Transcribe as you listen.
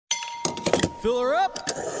Fill her up.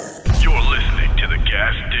 You're listening to the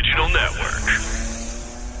Gas Digital Network.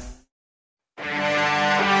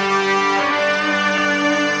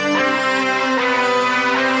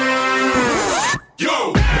 Yo!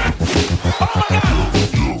 Oh my God!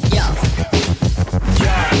 Yo.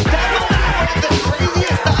 That was the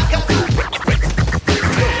craziest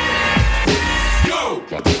Yo!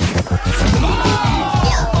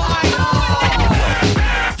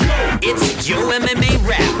 It's YoMMA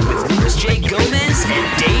Rap with Chris J. Gomez and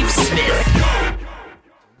Dave Smith.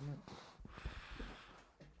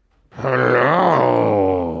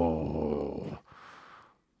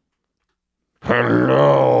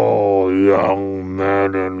 Hello, young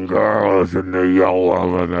men and girls in the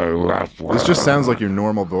YoMMA Wrestling. This just sounds like your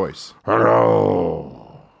normal voice.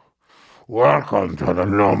 Hello. Welcome to the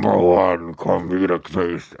 #1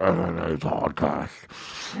 comedic-based MMA podcast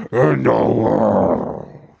in the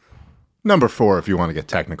world. Number 4, if you want to get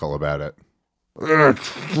technical about it.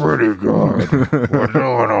 It's pretty good. We're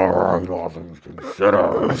doing all right, all things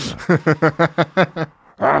considered.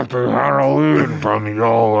 Happy Halloween from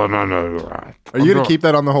YoMMA Rap. Are you going to keep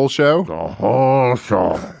that on the whole show? The whole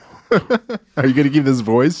show. Are you going to keep this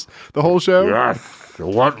voice the whole show? Yes,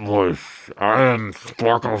 what voice? I am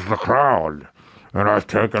Sparkles the Clown, and I've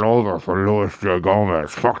taken over for Louis J.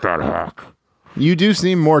 Gomez. Fuck that hack. You do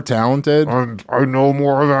seem more talented. And I know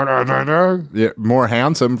more about MMA. Yeah, more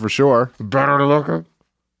handsome for sure. Better looking.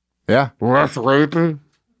 Yeah. Less rapey.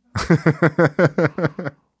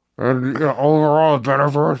 And overall a better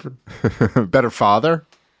person. Better father.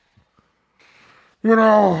 You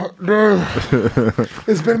know, dude,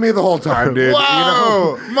 it's been me the whole time, dude. Whoa!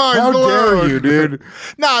 You know, Mind how blown. dare you, dude?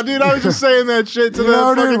 Nah, dude, I was just saying that shit to You the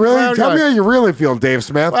know, fucking dude, really? clown Tell guy. me how you really feel, Dave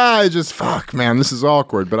Smith. I just, fuck, man, this is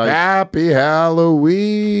awkward, but Happy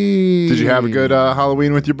Halloween. Did you have a good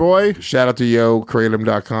Halloween with your boy? Shout out to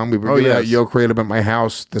YoKratom.com. We were giving out YoKratom at my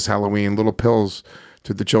house this Halloween. Little pills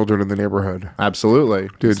to the children in the neighborhood.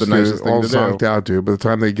 Absolutely. Dude, it's the nicest thing all to do. zonked out, dude. By the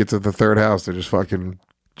time they get to the third house, they're just fucking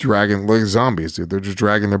dragging, like zombies, dude. They're just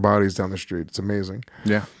dragging their bodies down the street. It's amazing.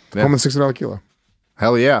 Yeah. Home and $60 kilo.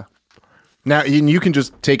 Hell yeah. Now, you can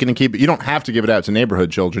just take it and keep it. You don't have to give it out to neighborhood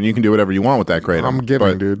children. You can do whatever you want with that kratom. I'm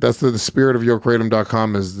giving, dude. That's the spirit of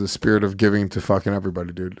YoKratom.com is the spirit of giving to fucking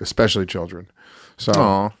everybody, dude, especially children. So,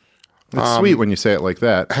 Aw. It's sweet when you say it like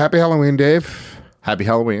that. Happy Halloween, Dave. Happy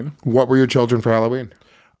Halloween. What were your children for Halloween?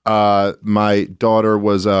 My daughter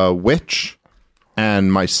was a witch,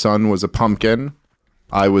 and my son was a pumpkin.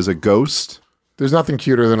 I was a ghost. There's nothing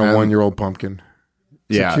cuter than a 1-year-old pumpkin.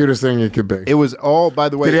 It's the cutest thing it could be. It was all, by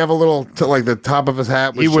the way. Did he have a little, like the top of his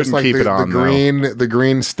hat was He just wouldn't like keep it on, the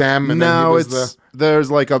green stem? And then he No, was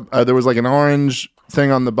there's like there was like an orange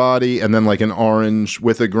thing on the body, and then like an orange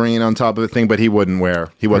with a green on top of the thing. But he wasn't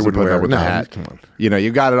putting up with the hat. Come on. You know,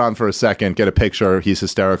 you got it on for a second, get a picture. He's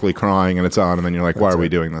hysterically crying, and it's on, and then you're like, "Why are we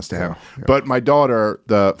doing this to him?" Yeah. But my daughter,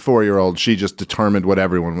 the 4-year-old, she just determined what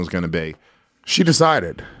everyone was going to be. She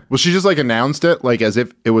decided. Well, she just like announced it, like as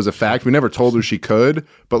if it was a fact. We never told her she could,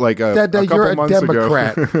 but like a couple you're a months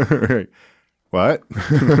Democrat. ago. What?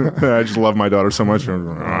 I just love my daughter so much. All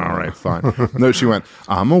right, fine. No, she went,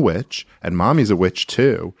 I'm a witch, and mommy's a witch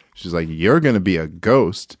too. She's like, you're going to be a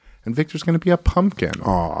ghost, and Victor's going to be a pumpkin.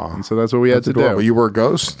 Aw. And so that's what we had to Adorable. do. You were a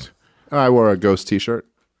ghost? I wore a ghost t-shirt.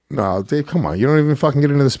 No, Dave, come on. You don't even fucking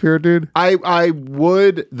get into the spirit, dude? I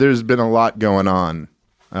would. There's been a lot going on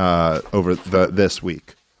over this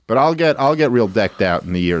week. But I'll get real decked out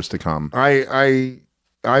in the years to come. I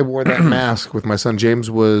wore that mask with my son. James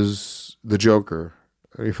was the Joker.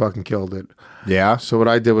 And he fucking killed it. Yeah. So what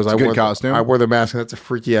I did was I wore the mask, and that's a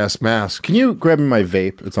freaky ass mask. Can you grab me my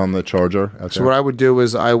vape? It's on the charger. So what I would do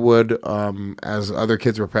is I would, as other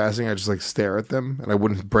kids were passing, I just like stare at them, and I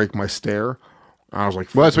wouldn't break my stare. I was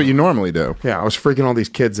like, well, that's what you normally do. Yeah, I was freaking all these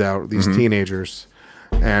kids out, these teenagers,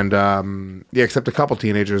 and except a couple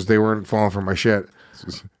teenagers, they weren't falling for my shit.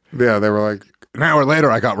 Yeah, they were like, an hour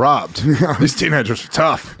later, I got robbed. These teenagers are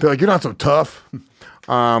tough. They're like, you're not so tough.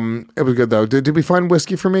 It was good though. Did we find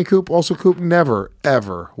whiskey for me, Coop? Also, Coop, never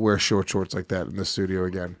ever wear short shorts like that in the studio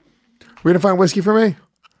again. We gonna find whiskey for me?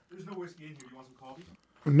 There's no whiskey in here. You want some coffee?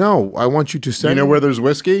 No, I want you to send. You know where there's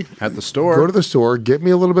whiskey? At the store. Go to the store, get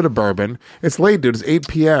me a little bit of bourbon. It's late, dude. It's 8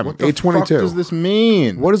 p.m. What the 8:22. fuck does this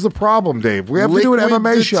mean? What is the problem, Dave? We have to do an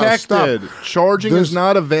MMA show. Detected. Stop. Charging is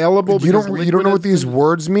not available. You don't know what these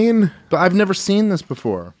words mean? But I've never seen this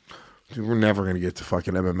before. Dude, we're never gonna get to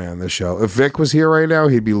fucking MMA on this show. If Vic was here right now,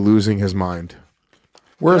 he'd be losing his mind.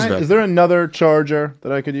 Where's Vic? Is there another charger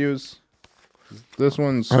that I could use? This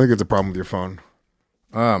one's. I think it's a problem with your phone.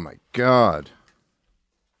 Oh my god.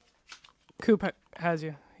 Coop has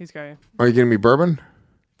you. He's got you. Are you getting me bourbon?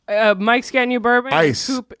 Mike's getting you bourbon. Ice.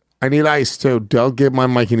 Coop. I need ice too. Don't give my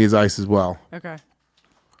mic. He needs ice as well. Okay.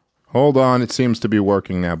 Hold on, it seems to be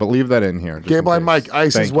working now, but leave that in here. just Give in my case. mic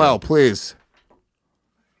ice Thank as well, you. please.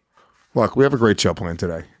 Look, we have a great show planned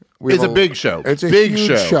today. We It's have a big show. It's a Big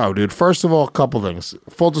huge show. dude. First of all, a couple things.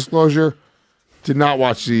 Full disclosure, did not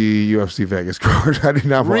watch the UFC Vegas card. I did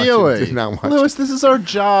not watch it. Really? Did not watch Lewis, this is our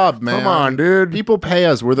job, man. Come on, dude. People pay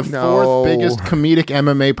us. We're the No. fourth biggest comedic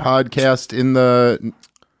MMA podcast in the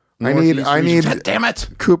I Northeast need- region. God damn it.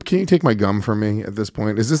 Coop, can you take my gum from me at this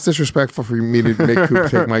point? Is this disrespectful for me to make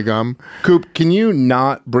Coop take my gum? Coop, can you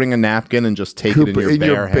not bring a napkin and just take Coop, it in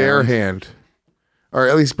your bare hand? hand. Or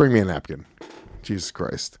at least bring me a napkin. Jesus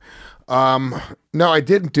Christ. No, I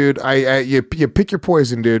didn't, dude. You pick your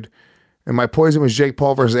poison, dude. And my poison was Jake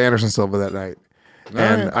Paul versus Anderson Silva that night.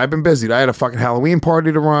 And right. I've been busy. I had a fucking Halloween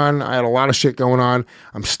party to run. I had a lot of shit going on.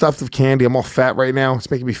 I'm stuffed with candy. I'm all fat right now.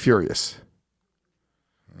 It's making me furious.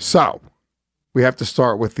 So, we have to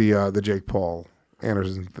start with the Jake Paul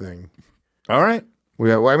Anderson thing. All right.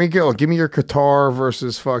 Give me your Qatar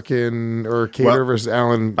versus fucking or Cater Well, versus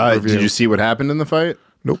Allen review. Did you see what happened in the fight?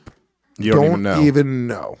 Nope. You don't even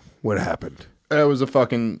know. know what happened. It was a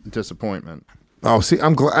fucking disappointment. Oh, see,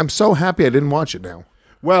 I'm so happy I didn't watch it now.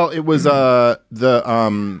 Well, it was the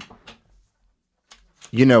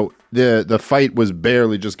fight was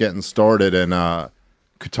barely just getting started, and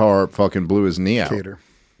Qatar fucking blew his knee out.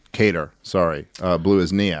 Cater, sorry, blew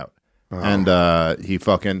his knee out, and he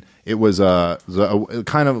fucking. It was a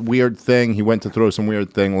kind of weird thing. He went to throw some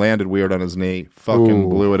weird thing, landed weird on his knee, fucking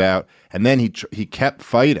blew it out, and then he kept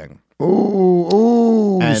fighting.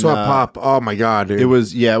 Ooh, you And, saw it pop. Oh my god, dude. It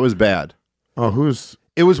was bad. Oh,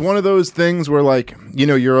 It was one of those things where, like,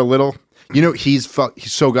 you're a little, he's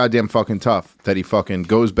so goddamn fucking tough that he fucking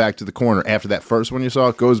goes back to the corner after that first one you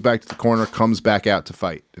saw, goes back to the corner, comes back out to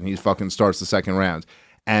fight, and he fucking starts the second round.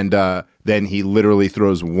 And then he literally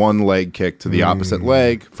throws one leg kick to the opposite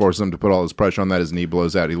leg, forces him to put all his pressure on that. His knee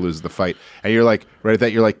blows out. He loses the fight. And you're like, right at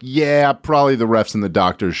that, you're like, yeah, probably the refs and the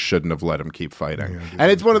doctors shouldn't have let him keep fighting.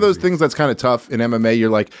 And it's one of those things that's kind of tough in MMA.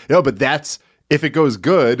 You're like, no, but if it goes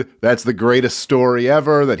good, that's the greatest story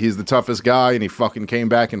ever, that he's the toughest guy and he fucking came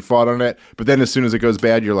back and fought on it. But then as soon as it goes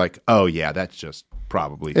bad, you're like, oh, yeah, that's just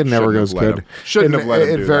probably. It never goes good. Shouldn't have let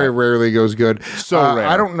him do It very that. rarely goes good. So rare.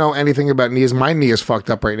 I don't know anything about knees. My knee is fucked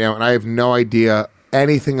up right now, and I have no idea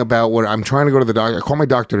anything about what I'm trying to go to the doctor. I called my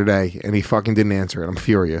doctor today, and he fucking didn't answer it. I'm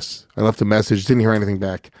furious. I left a message, didn't hear anything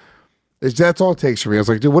back. That's all it takes for me. I was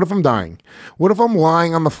like, dude, what if I'm dying? What if I'm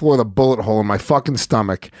lying on the floor with a bullet hole in my fucking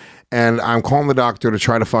stomach, and I'm calling the doctor to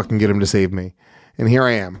try to fucking get him to save me? And here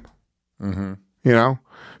I am. Mm-hmm. You know?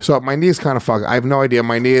 So my knee is kind of fucked. I have no idea.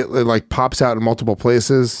 My knee it like pops out in multiple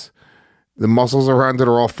places. The muscles around it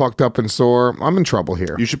are all fucked up and sore. I'm in trouble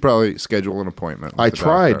here. You should probably schedule an appointment. with I the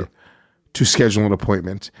tried doctor. to schedule an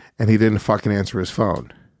appointment, and he didn't fucking answer his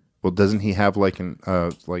phone. Well, doesn't he have like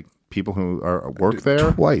people who work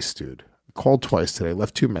there? Twice, dude. Called twice today.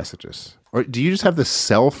 Left 2 messages. Or do you just have the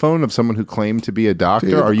cell phone of someone who claimed to be a doctor?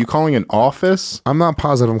 Dude, Are you calling an office? I'm not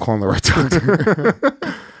positive I'm calling the right doctor.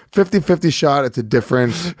 50-50 shot. It's a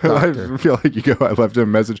different doctor. I feel like I left him a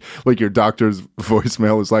message, like your doctor's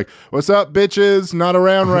voicemail is like, "What's up, bitches? Not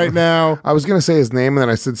around right now." I was gonna say his name, and then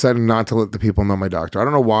I decided not to let the people know my doctor. I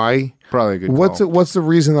don't know why. Probably a good What's call. What's the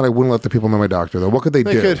reason that I wouldn't let the people know my doctor though? What could they do?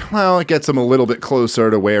 It gets them a little bit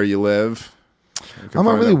closer to where you live. I'm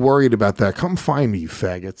not really worried about that. Come find me, you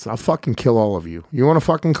faggots. I'll fucking kill all of you. You want to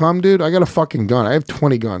fucking come, dude? I got a fucking gun. I have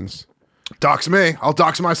 20 guns. Dox me. I'll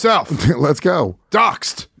dox myself. Let's go.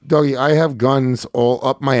 Doxed. Doggy, I have guns all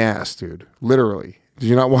up my ass, dude. Literally. Did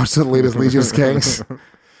you not watch the latest Legion of Skanks?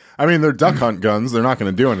 I mean, they're duck hunt guns. They're not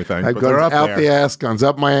going to do anything. I have But they're guns up out there. the ass, guns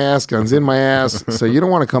up my ass, guns in my ass. So you don't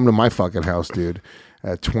want to come to my fucking house, dude,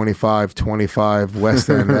 at 2525 West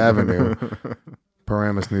End Avenue,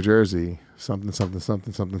 Paramus, New Jersey. Something.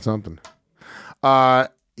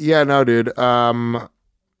 Yeah, no, dude.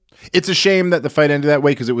 It's a shame that the fight ended that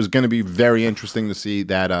way because it was going to be very interesting to see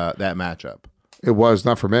that matchup. It was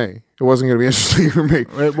not for me. It wasn't going to be interesting for me.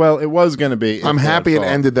 Well, it was going to be. I'm happy it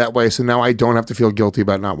ended that way, so now I don't have to feel guilty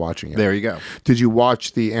about not watching it. There you go. Did you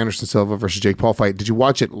watch the Anderson Silva versus Jake Paul fight? Did you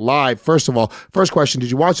watch it live? First of all, first question, did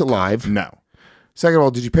you watch it live? No. Second of all,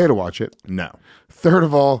 did you pay to watch it? No. Third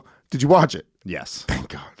of all, did you watch it? Yes. Thank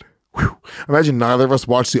God. Whew. Imagine neither of us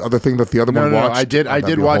watched the other thing that the other one watched. I did. I That'd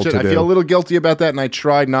did be a watch whole it. I to-do. feel a little guilty about that, and I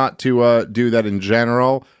tried not to do that in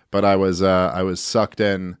general. But I was sucked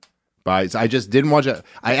in by. I just didn't watch it.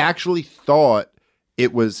 I actually thought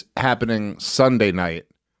it was happening Sunday night,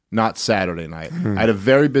 not Saturday night. I had a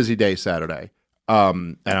very busy day Saturday,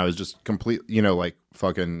 and I was just complete. Like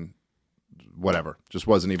fucking whatever. Just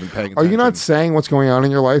wasn't even paying Are attention. you not saying what's going on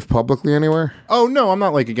in your life publicly anywhere? Oh no, I'm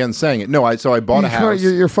not like again saying it. No, I bought a house.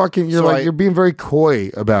 You're fucking. You're So like I- you're being very coy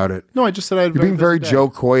about it. No, I just said I had. You're being very Joe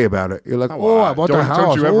Coy about it. You're like, oh, I bought the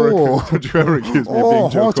house. Don't you ever accuse me of being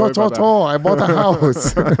Joe Coy about that? I bought the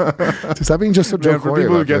house. Stop being just so Joe Man, for Coy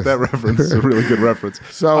people who about get this. that reference, it's a really good reference.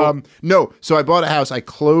 So- no, so I bought a house. I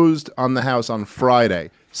closed on the house on Friday.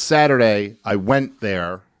 Saturday, I went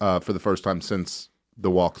there for the first time since the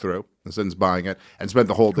walkthrough, since buying it, and spent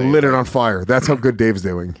the whole day. Lit it on fire. That's how good Dave's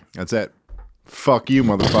doing. That's it. Fuck you,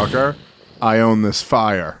 motherfucker. I own this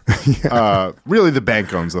fire. Really, the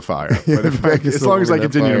bank owns the fire. But the bank is as still long as I owning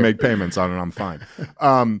that continue to fire. make payments on it, I'm fine.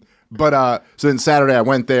 So then Saturday, I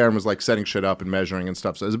went there and was like setting shit up and measuring and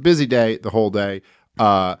stuff. So it was a busy day, the whole day.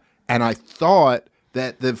 And I thought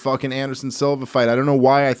that the fucking Anderson Silva fight, I don't know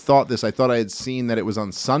why I thought this. I thought I had seen that it was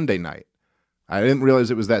on Sunday night. I didn't realize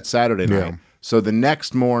it was that Saturday night. So the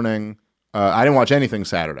next morning, I didn't watch anything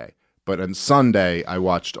Saturday. But on Sunday, I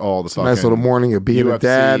watched all the fucking Nice little morning of being UFC a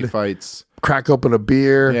dad. fights. Crack open a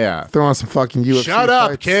beer. Yeah. Throw on some fucking UFC. Shut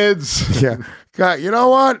up, fights. kids. Yeah. God, you know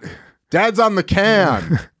what? Dad's on the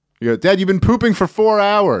can. You go, Dad, you've been pooping for 4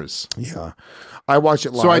 hours. Yeah. I watched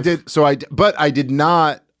it live. But I did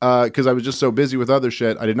not, because I was just so busy with other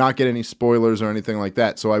shit, I did not get any spoilers or anything like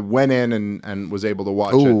that. So I went in and was able to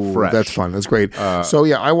watch it fresh. That's fun. That's great. So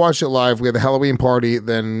yeah, I watched it live. We had the Halloween party.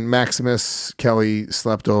 Then Maximus Kelly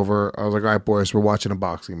slept over. I was like, all right, boys, we're watching a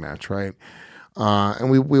boxing match, right? And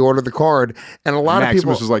we ordered the card, and a lot of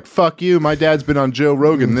people Maximus was like, "Fuck you! My dad's been on Joe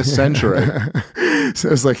Rogan this century." So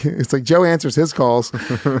it's like Joe answers his calls.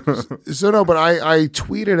 So no, but I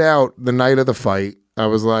tweeted out the night of the fight. I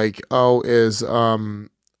was like, oh,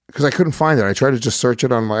 because I couldn't find it. I tried to just search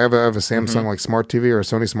it on I have a Samsung like smart TV or a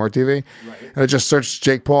Sony smart TV, and I just searched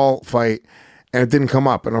Jake Paul fight, and it didn't come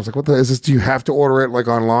up. And I was like, what the is this? Do you have to order it like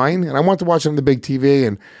online? And I want to watch it on the big TV,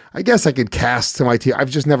 and I guess I could cast to my TV. I've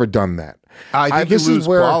just never done that. I think this you is lose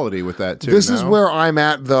where- quality with that too. This is no? where I'm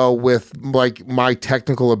at though with like my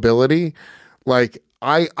technical ability. Like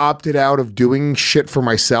I opted out of doing shit for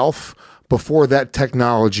myself before that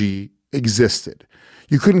technology existed.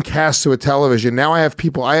 You couldn't cast to a television. Now I have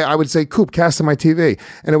people, I would say, Coop, cast to my TV,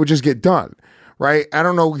 and it would just get done. Right? I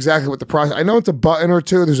don't know exactly what the process. I know it's a button or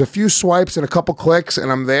two. There's a few swipes and a couple clicks,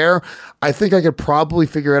 and I'm there. I think I could probably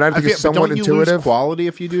figure it out. I think it's but somewhat don't you intuitive. lose quality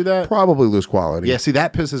if you do that? Probably lose quality. Yeah, see,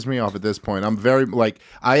 that pisses me off at this point. I'm very like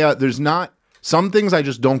there's not some things I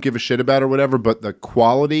just don't give a shit about or whatever, but the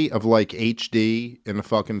quality of like HD in a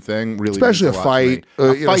fucking thing really, Especially means a lot to fight, me.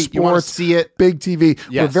 A you know, fight, you want to sports, see it. big TV.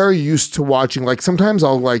 We're Yes. very used to watching. Like sometimes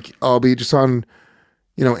I'll be just on,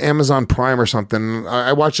 Amazon Prime or something.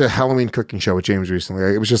 I watched a Halloween cooking show with James recently.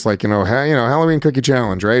 It was just like Halloween cookie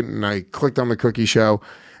challenge, right? And I clicked on the cookie show,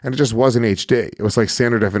 and it just wasn't HD. It was like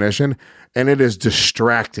standard definition, and it is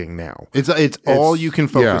distracting now. It's all you can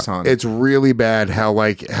focus on. It's really bad how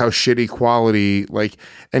shitty quality,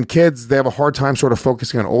 and kids, they have a hard time sort of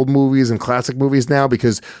focusing on old movies and classic movies now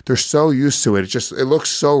because they're so used to it. It looks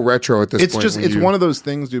so retro at this point. It's one of those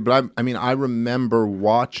things, dude. But I remember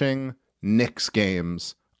watching Knicks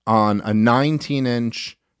games on a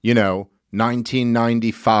 19-inch,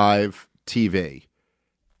 1995 TV,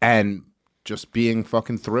 and just being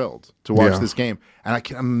fucking thrilled to watch Yeah. this game. And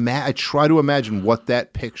I try to imagine what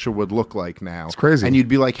that picture would look like now. It's crazy. And you'd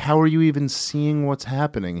be like, how are you even seeing what's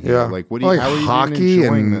happening here? Yeah. Like, how are you even hockey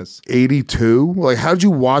enjoying in this? 82? Like, how'd you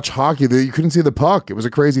watch hockey? You couldn't see the puck. It was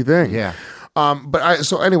a crazy thing. Yeah. But I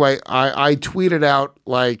tweeted out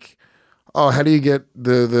like, oh, how do you get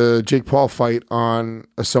the Jake Paul fight on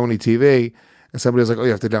a Sony TV? And somebody was like, oh, you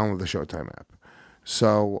have to download the Showtime app.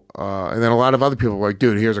 So, and then a lot of other people were like,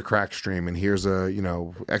 dude, here's a crack stream and here's a,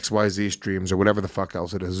 XYZ streams or whatever the fuck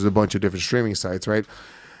else it is. There's a bunch of different streaming sites, right?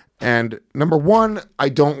 And number one,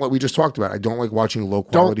 we just talked about it. I don't like watching low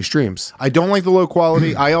quality streams. I don't like the low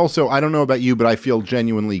quality. I don't know about you, but I feel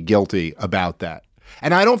genuinely guilty about that.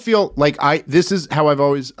 And I don't feel like this is how I've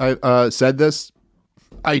always said this.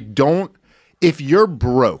 If you're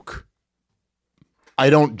broke,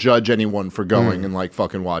 I don't judge anyone for going and like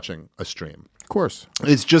fucking watching a stream. Of course.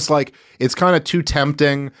 It's just like, it's kind of too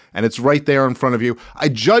tempting and it's right there in front of you. I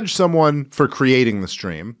judge someone for creating the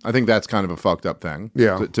stream. I think that's kind of a fucked up thing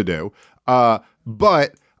to do.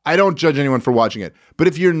 But I don't judge anyone for watching it. But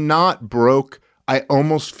if you're not broke, I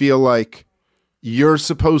almost feel like you're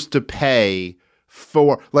supposed to pay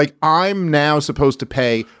for, like, I'm now supposed to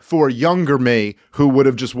pay for younger me who would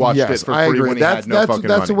have just watched it for free when he had no fucking money.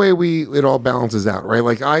 That's the way it all balances out, right?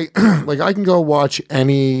 Like I can go watch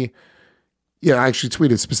any. Yeah, I actually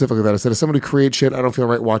tweeted specifically that. I said, as someone who creates shit, I don't feel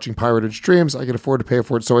right watching pirated streams. I can afford to pay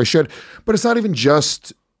for it, so I should. But it's not even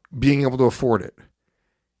just being able to afford it.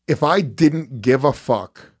 If I didn't give a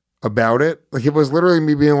fuck about it, like it was literally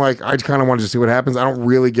me being like, I kind of wanted to see what happens. I don't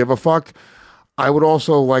really give a fuck. I would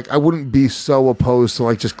also like, I wouldn't be so opposed to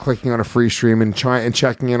like just clicking on a free stream and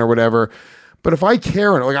checking in or whatever. But if I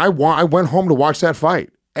care, like I went home to watch that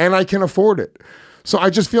fight and I can afford it. So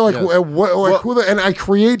I just feel like, and I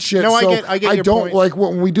create shit. No, so I get your don't point. like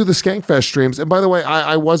when we do the Skankfest streams. And by the way,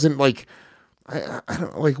 I wasn't like, I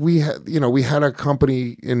don't like we had a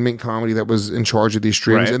company in Mint Comedy that was in charge of these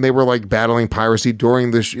streams, Right. and they were like battling piracy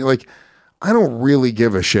during this. Like, I don't really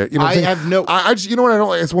give a shit. You know, what I'm saying? I just, you know what I don't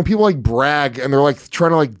like? It's when people like brag and they're like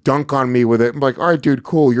trying to like dunk on me with it. I'm like, all right, dude,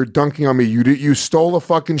 cool. You're dunking on me. You stole a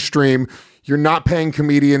fucking stream. You're not paying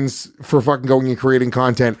comedians for fucking going and creating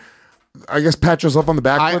content. I guess pat yourself on the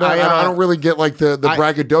back for that. I don't really get like the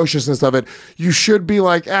braggadociousness of it. You should be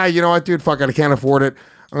like, you know what, dude, fuck it, I can't afford it.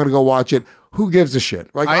 I'm gonna go watch it. Who gives a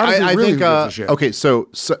shit? Like, honestly, I really, think, who gives a shit? okay, so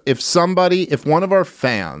if one of our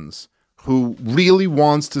fans who really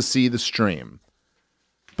wants to see the stream,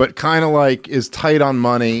 but kind of like is tight on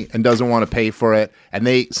money and doesn't want to pay for it,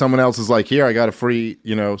 and someone else is like, here, I got a free,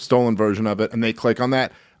 stolen version of it, and they click on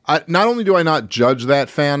that. Not only do I not judge that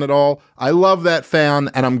fan at all, I love that fan,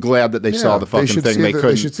 and I'm glad that they saw the fucking thing they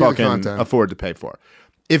couldn't fucking afford to pay for.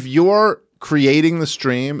 If you're creating the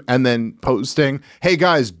stream and then posting, hey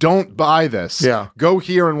guys, don't buy this. Yeah. Go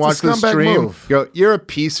here and watch the stream. Move. Go, you're a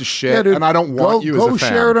piece of shit, dude, and I don't want you as a fan. Go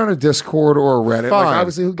share it on a Discord or a Reddit. Fine. Like,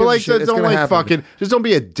 obviously, who gives a shit? Don't like fucking, just don't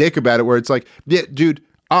be a dick about it where it's like, yeah, dude,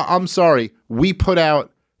 I'm sorry. We put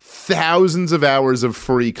out thousands of hours of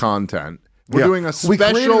free content. We're doing a special We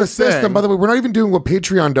created a system, thing. by the way, we're not even doing what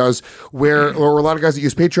Patreon does, where, or a lot of guys that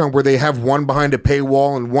use Patreon, where they have one behind a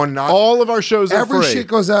paywall and one not. All of our shows are free. Shit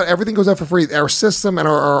goes out, everything goes out for free. Our system and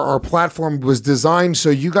our platform was designed so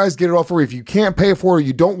you guys get it all for free. If you can't pay for it,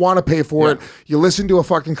 you don't want to pay for it, you listen to a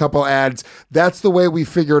fucking couple ads. That's the way we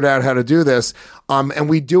figured out how to do this. And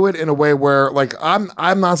we do it in a way where, like, I'm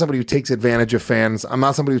not somebody who takes advantage of fans. I'm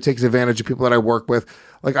not somebody who takes advantage of people that I work with.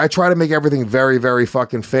 Like, I try to make everything very, very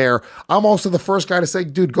fucking fair. I'm also the first guy to say,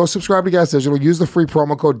 dude, go subscribe to Gas Digital, use the free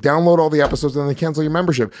promo code, download all the episodes, and then cancel your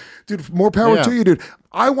membership. Dude, more power to you, dude.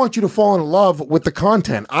 I want you to fall in love with the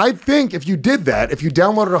content. I think if you did that, if you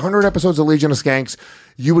downloaded 100 episodes of Legion of Skanks,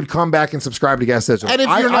 you would come back and subscribe to Gas Digital. And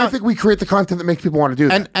I think we create the content that makes people want to do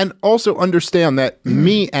that. And also understand that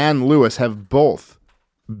me and Lewis have both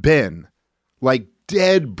been like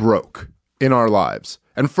dead broke in our lives.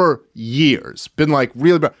 And for years, been like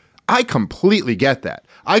really broke. I completely get that.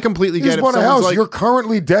 I completely get it. Bought a house. Like, you're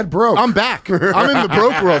currently dead broke. I'm back. I'm in the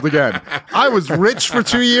broke world again. I was rich for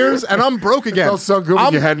 2 years and I'm broke again. It felt so good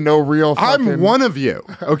when you had no real fucking... I'm one of you,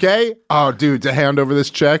 okay? Oh, dude, to hand over this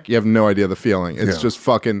check, you have no idea the feeling. It's just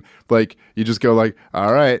fucking like, you just go like,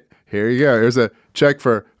 all right, here you go. Here's a check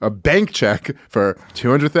for a bank check for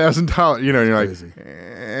 $200,000. You know, and you're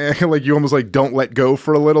like, like you almost like don't let go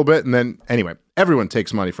for a little bit. And then anyway, everyone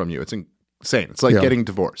takes money from you. It's insane. It's like getting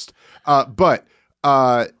divorced. But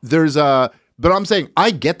I'm saying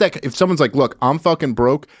I get that if someone's like, look, I'm fucking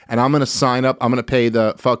broke and I'm going to sign up. I'm going to pay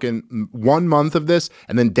the fucking 1 month of this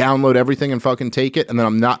and then download everything and fucking take it. And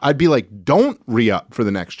then I'd be like, don't re-up for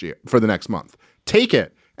the next year, for the next month. Take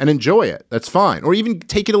it and enjoy it. That's fine. Or even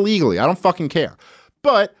take it illegally. I don't fucking care.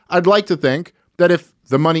 But I'd like to think that if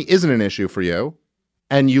the money isn't an issue for you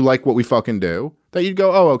and you like what we fucking do, that you'd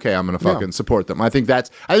go, oh, okay, I'm going to fucking support them. I think that's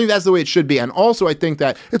the way it should be. And also I think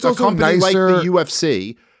that it's a company like the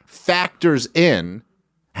UFC factors in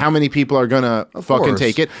how many people are going to fucking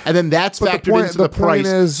take it. And then that's factored into the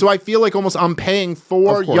price. So I feel like almost I'm paying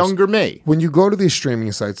for younger me. When you go to these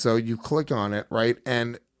streaming sites, so you click on it, right?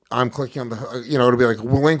 And I'm clicking on the, it'll be like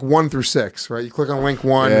link 1 through 6, right? You click on link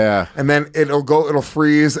 1, and then it'll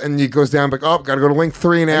freeze, and it goes down, like, oh, gotta go to link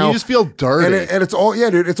 3 now. And you just feel dirty. And it's all,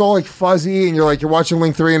 dude, it's all like fuzzy, and you're watching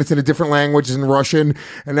link 3, and it's in a different language, it's in Russian,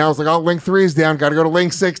 and now it's like, oh, link 3 is down, gotta go to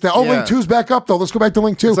link 6 now. Oh, link 2's back up, though. Let's go back to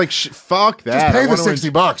link 2. It's like, fuck that. Just pay the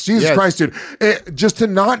 $60. Jesus Christ, dude. Just to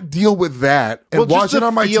not deal with that, and watch it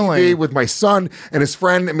on my TV with my son and his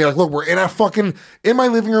friend, and be like, look, we're in my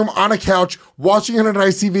living room on a couch, watching it on a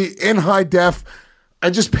nice TV, in high def. I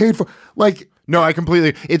just paid for, like... No, I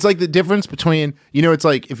completely... It's like the difference between... it's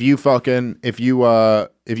like if you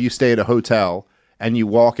stay at a hotel and you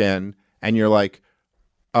walk in and you're like...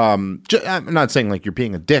 I'm not saying like you're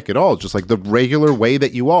being a dick at all. Just like the regular way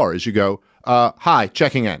that you are is you go, hi,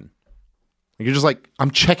 checking in. And you're just like, I'm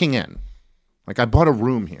checking in. Like, I bought a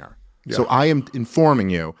room here. Yeah. So I am informing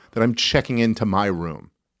you that I'm checking into my room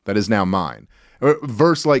that is now mine.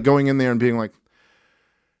 Versus like going in there and being like,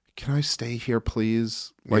 can I stay here,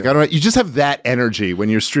 please? Like, I don't know. You just have that energy when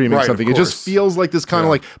you're streaming Right, something. of It just course. feels like this kind of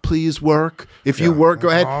like, please work. If you work, go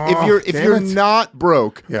ahead. If damn you're it. not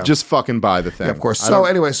broke, Yeah. just fucking buy the thing. Yeah, of course. I So don't-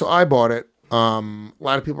 anyway, so I bought it. A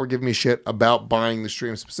lot of people were giving me shit about buying the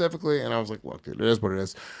stream specifically, and I was like, look, dude, it is what it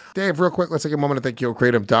is. Dave, real quick, let's take a moment to thank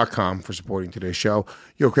YoKratom.com for supporting today's show.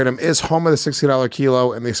 YoKratom is home of the $60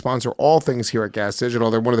 kilo, and they sponsor all things here at Gas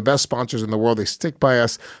Digital. They're one of the best sponsors in the world. They stick by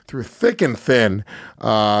us through thick and thin.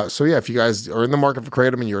 So yeah, if you guys are in the market for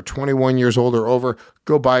Kratom and you're 21 years old or over,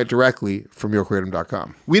 go buy it directly from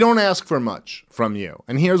YoKratom.com. We don't ask for much from you.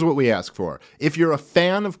 And here's what we ask for. If you're a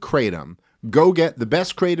fan of Kratom, go get the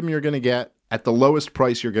best Kratom you're going to get at the lowest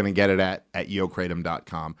price you're going to get it at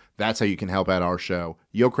YoKratom.com. That's how you can help out our show.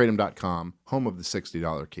 YoKratom.com, home of the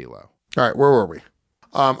 $60 kilo. All right, where were we?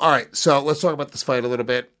 All right, so let's talk about this fight a little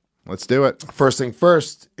bit. Let's do it. First thing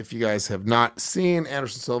first, if you guys have not seen,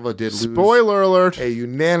 Anderson Silva did lose Spoiler alert. a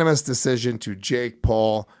unanimous decision to Jake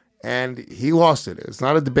Paul, and he lost it. It's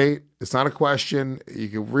not a debate. It's not a question. You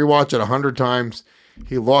can rewatch it 100 times.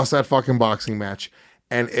 He lost that fucking boxing match.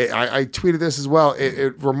 And I tweeted this as well.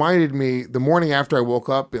 It reminded me the morning after I woke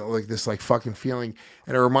up, like this like fucking feeling,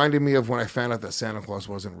 and it reminded me of when I found out that Santa Claus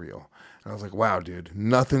wasn't real. And I was like, wow, dude,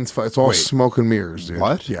 nothing's it's all smoke and mirrors, dude.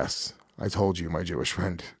 What? Yes, I told you, my Jewish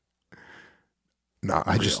friend. Not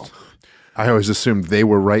real. I always assumed they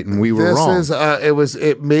were right and we were wrong.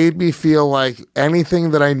 It made me feel like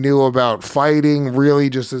anything that I knew about fighting really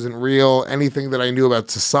just isn't real. Anything that I knew about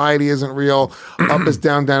society isn't real. Up is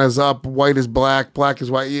down, down is up, white is black, black is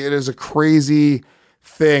white. It is a crazy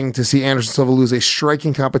thing to see Anderson Silva lose a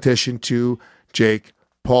striking competition to Jake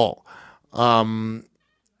Paul.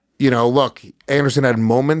 Look, Anderson had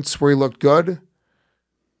moments where he looked good.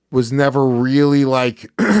 Was never really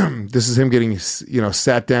like, this is him getting,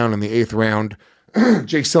 sat down in the 8th round.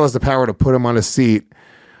 Jake still has the power to put him on his seat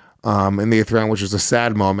in the 8th round, which was a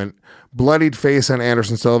sad moment. Bloodied face on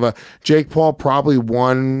Anderson Silva. Jake Paul probably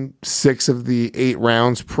won 6 of the 8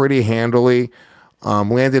 rounds pretty handily.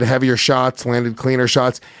 Landed heavier shots, landed cleaner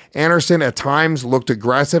shots. Anderson at times looked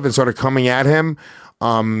aggressive and started coming at him.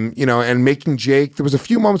 And making Jake, there was a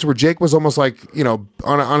few moments where Jake was almost like,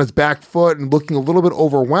 on his back foot and looking a little bit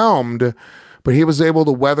overwhelmed, but he was able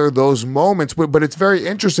to weather those moments. But it's very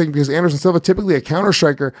interesting because Anderson Silva, typically a counter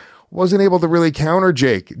striker, wasn't able to really counter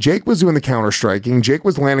Jake. Jake was doing the counter striking. Jake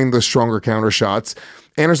was landing the stronger counter shots.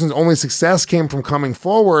 Anderson's only success came from coming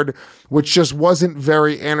forward, which just wasn't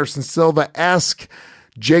very Anderson Silva-esque.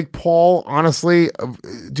 Jake Paul, honestly,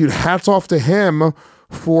 dude, hats off to him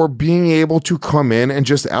for being able to come in and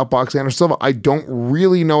just outbox Anderson Silva. I don't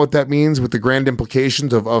really know what that means with the grand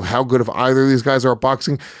implications of how good of either of these guys are at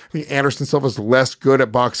boxing. I think Anderson Silva's less good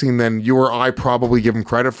at boxing than you or I probably give him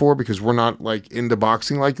credit for because we're not like into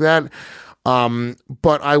boxing like that.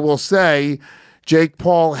 But I will say Jake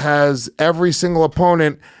Paul has every single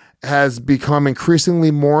opponent has become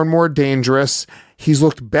increasingly more and more dangerous. He's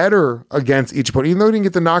looked better against each opponent. Even though he didn't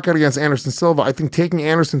get the knockout against Anderson Silva, I think taking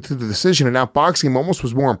Anderson to the decision and outboxing him almost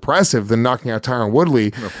was more impressive than knocking out Tyron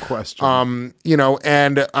Woodley. No question.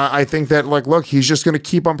 And I think that, look, he's just going to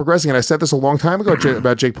keep on progressing. And I said this a long time ago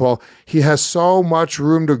about Jake Paul. He has so much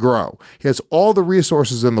room to grow. He has all the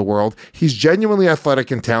resources in the world. He's genuinely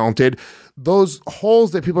athletic and talented. Those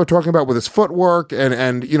holes that people are talking about with his footwork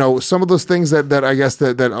and some of those things that I guess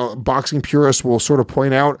that boxing purists will sort of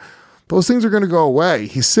point out, those things are going to go away.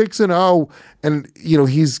 He's 6-0, and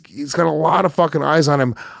he's got a lot of fucking eyes on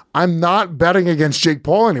him. I'm not betting against Jake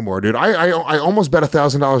Paul anymore, dude. I almost bet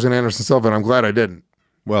 $1,000 in Anderson Silva, and I'm glad I didn't.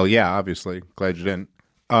 Well, yeah, obviously, glad you didn't.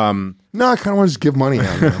 No, I kind of want to just give money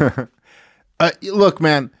out. Look,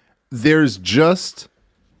 man, there's just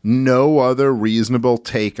no other reasonable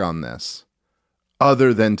take on this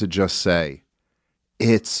other than to just say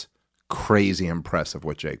it's crazy impressive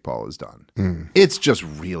what Jake Paul has done. It's just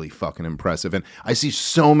really fucking impressive. And I see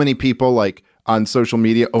so many people like on social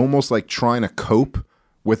media almost like trying to cope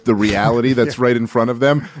with the reality that's right in front of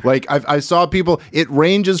them. Like I saw people, it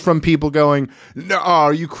ranges from people going, no,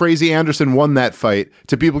 are you crazy? Anderson won that fight,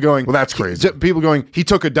 to people going, Well, that's crazy. to people going, he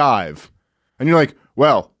took a dive. And you're like,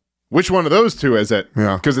 well, which one of those two is it?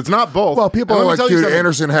 Yeah. Because it's not both. Well, people And are let me like, tell you dude, something.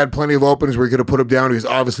 Anderson had plenty of openings where he could have put him down. He's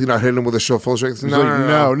obviously not hitting him with a full strength. He's like,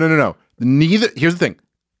 no. Neither. Here's the thing.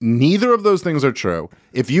 Neither of those things are true.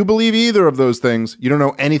 If you believe either of those things, you don't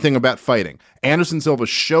know anything about fighting. Anderson Silva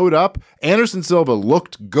showed up. Anderson Silva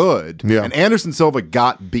looked good. Yeah. And Anderson Silva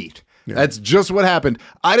got beat. Yeah. That's just what happened.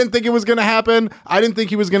 I didn't think it was going to happen. I didn't think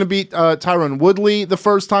he was going to beat Tyron Woodley the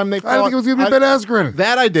first time they fought. I didn't think it was going to be Ben Askren.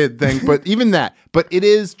 That I did think, but even that. But it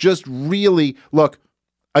is just really, look,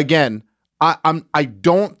 again, I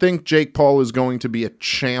don't think Jake Paul is going to be a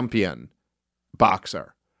champion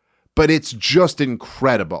boxer. But it's just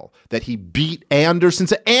incredible that he beat Anderson.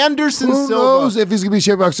 Anderson Who Silva. knows if he's going to be a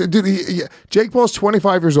champion boxer? Dude, Jake Paul's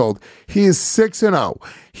 25 years old. He is 6-0.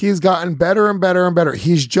 He's gotten better and better and better.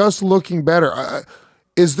 He's just looking better.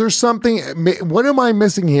 Is there something? What am I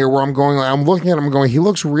missing here? Where I'm going? I'm looking at him. I'm going. He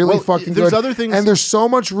looks really fucking there's good. Other things, and there's so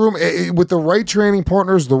much room with the right training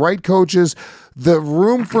partners, the right coaches, the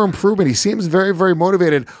room for improvement. He seems very, very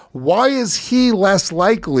motivated. Why is he less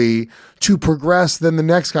likely to progress than the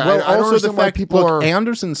next guy? Well, I don't also understand the why fact, people are.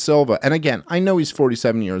 Anderson Silva, and again, I know he's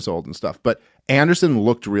 47 years old and stuff, but Anderson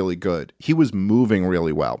looked really good. He was moving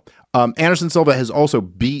really well. Anderson Silva has also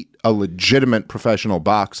beat a legitimate professional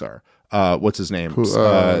boxer. What's his name?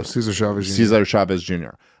 Cesar Chavez Jr. Cesar Chavez Jr.,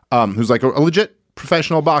 who's like a legit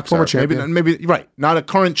professional boxer. Former champion. Maybe right, not a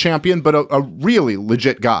current champion, but a really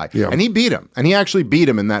legit guy. Yeah. And he beat him, and he actually beat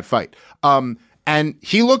him in that fight. And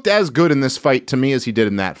he looked as good in this fight to me as he did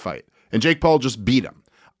in that fight. And Jake Paul just beat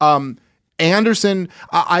him. Anderson,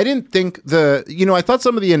 I didn't think I thought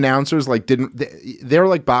some of the announcers they're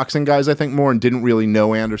like boxing guys, I think, more, and didn't really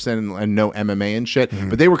know Anderson and know MMA and shit. Mm-hmm.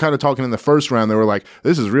 But they were kind of talking in the first round. They were like,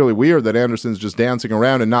 this is really weird that Anderson's just dancing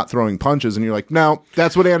around and not throwing punches. And you're like, no,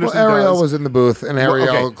 that's what Anderson does. Ariel was in the booth, and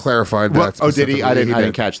Ariel clarified that. Oh, did he? I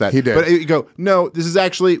didn't catch that. He did. But you go, no, this is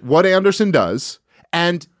actually what Anderson does.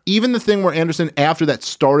 And even the thing where Anderson, after that,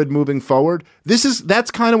 started moving forward, that's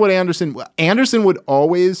kind of what Anderson would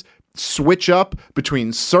always switch up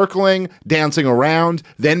between circling, dancing around,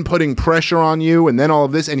 then putting pressure on you, and then all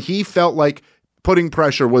of this. And he felt like putting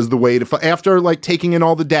pressure was the way to, after like taking in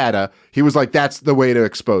all the data, he was like, that's the way to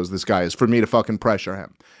expose this guy, is for me to fucking pressure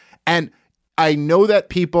him. And I know that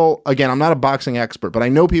people, again, I'm not a boxing expert, but I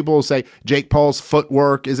know people will say Jake Paul's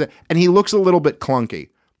footwork and he looks a little bit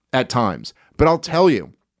clunky at times. But I'll tell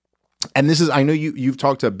you, and this is, I know you've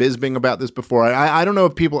talked to Bisbing about this before. I don't know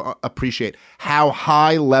if people appreciate how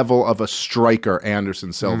high level of a striker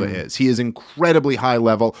Anderson Silva is. He is incredibly high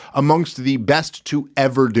level, amongst the best to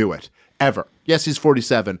ever do it, ever. Yes, he's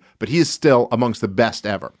 47, but he is still amongst the best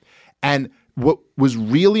ever. And what was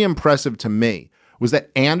really impressive to me was that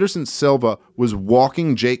Anderson Silva was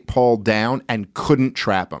walking Jake Paul down and couldn't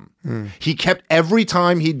trap him. He kept, every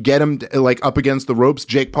time he'd get him like up against the ropes,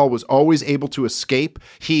 Jake Paul was always able to escape.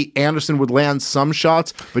 Anderson would land some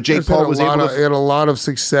shots, but Jake Paul was able to... He had a lot of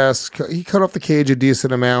success. He cut off the cage a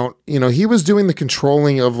decent amount. He was doing the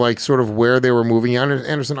controlling of like sort of where they were moving.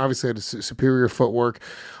 Anderson obviously had a superior footwork.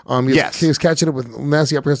 He was catching it with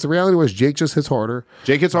nasty uppercuts. The reality was Jake just hits harder.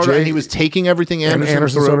 And he was taking everything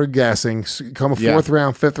Anderson started gassing. Come a fourth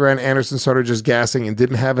round, fifth round, Anderson started just gassing and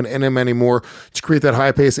didn't have it in him anymore to create that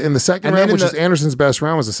high pace. In the second round, which is Anderson's best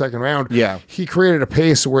round, was the second round. Yeah. He created a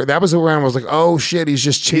pace where that was a round where I was like, oh shit, he's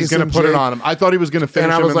just chasing. He's going to put it on him. I thought he was going to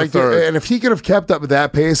finish him in the third. And if he could have kept up with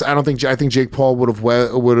that pace, I think Jake Paul would have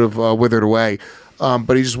withered away.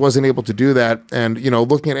 But he just wasn't able to do that. And,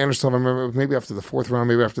 looking at Anderson, I remember maybe after the fourth round,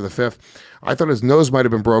 maybe after the fifth, I thought his nose might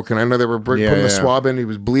have been broken. I know they were putting the swab in. He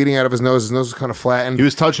was bleeding out of his nose. His nose was kind of flattened. He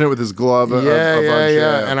was touching it with his glove.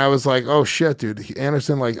 Yeah. And I was like, oh, shit, dude.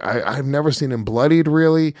 Anderson, like, I've never seen him bloodied,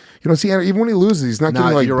 really. You don't see, even when he loses, he's not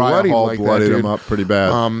getting, like, bloodied like that, bloodied dude. him up pretty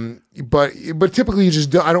bad. But typically you just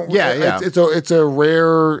don't. I don't. Yeah. It's a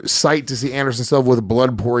rare sight to see Anderson Silva with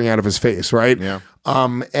blood pouring out of his face, right? Yeah.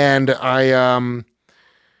 And I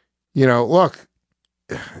look,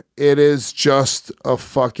 it is just a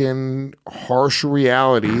fucking harsh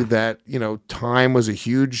reality that time was a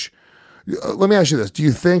huge. Let me ask you this: do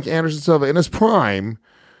you think Anderson Silva in his prime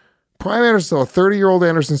Anderson Silva, 30-year-old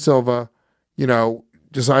Anderson Silva,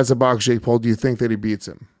 decides to box Jake Paul? Do you think that he beats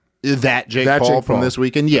him? That Jake Paul from this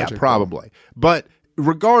weekend? Yeah, probably. But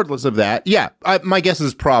regardless of that, my guess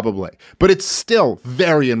is probably. But it's still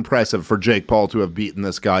very impressive for Jake Paul to have beaten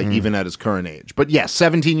this guy, even at his current age. But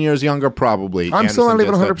 17 years younger, probably. I'm still not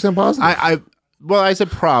even 100% positive. I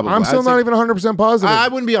said probably. I'm still not even 100% positive. I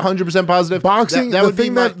wouldn't be 100% positive. Boxing, that would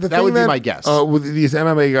be my guess. With these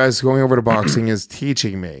MMA guys going over to boxing is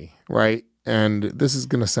teaching me, right? And this is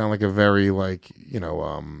going to sound like a very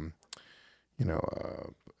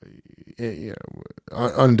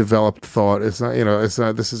undeveloped thought. It's not.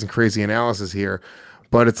 This isn't crazy analysis here,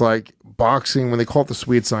 but it's like boxing. When they call it the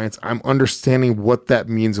sweet science, I'm understanding what that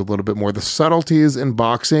means a little bit more. The subtleties in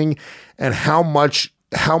boxing and how much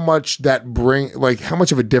that how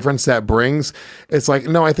much of a difference that brings. It's like,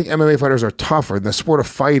 no, I think MMA fighters are tougher in the sport of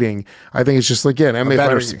fighting. I think it's just like, MMA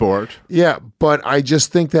better fighting, sport. Yeah, but I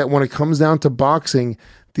just think that when it comes down to boxing,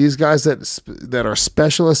 these guys that are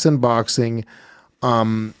specialists in boxing,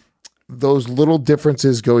 those little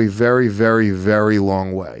differences go a very, very, very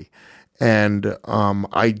long way. And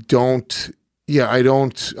I don't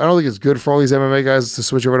think it's good for all these MMA guys to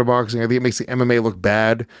switch over to boxing. I think it makes the MMA look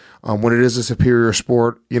bad when it is a superior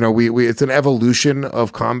sport. You know, it's an evolution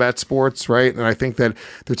of combat sports, right? And I think that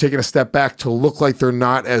they're taking a step back to look like they're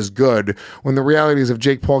not as good. When the reality is, if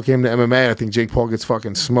Jake Paul came to MMA, I think Jake Paul gets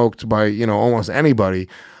fucking smoked by almost anybody.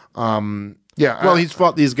 He's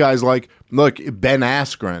fought these guys like Ben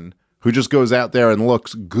Askren, who just goes out there and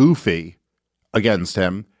looks goofy against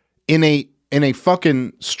him in a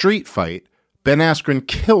fucking street fight. Ben Askren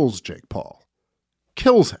kills Jake Paul,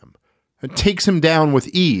 kills him, and takes him down with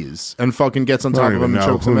ease, and fucking gets on top of him and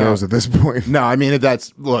chokes him out. Who knows at this point? No, I mean Ben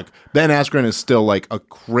Askren is still like a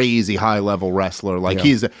crazy high level wrestler. Like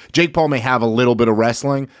Jake Paul may have a little bit of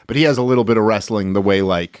wrestling, but he has a little bit of wrestling the way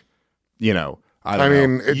it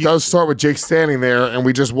does start with Jake standing there, and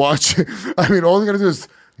we just watch. I mean, all you got to do is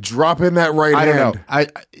drop in that right hand. I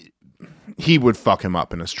don't know. He would fuck him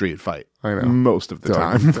up in a street fight. I know. Most of the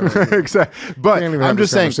time. Exactly. But I'm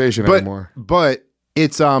just saying, but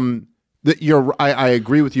it's I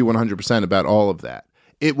agree with you 100% about all of that.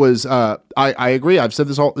 It was I agree. I've said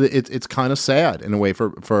this it's kind of sad in a way for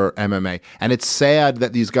MMA, and it's sad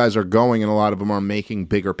that these guys are going and a lot of them are making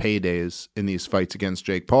bigger paydays in these fights against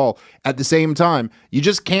Jake Paul. At the same time, you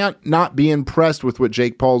just can't not be impressed with what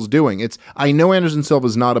Jake Paul's doing. I know Anderson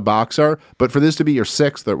Silva's not a boxer, but for this to be your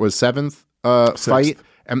seventh fight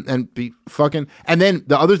and be fucking, and then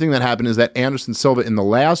the other thing that happened is that Anderson Silva in the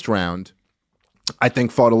last round, I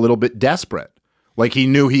think, fought a little bit desperate. Like he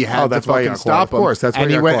knew he had to fucking stop him. Of course, that's why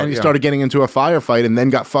he went and he started getting into a firefight and then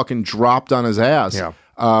got fucking dropped on his ass. Yeah.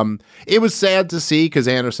 It was sad to see because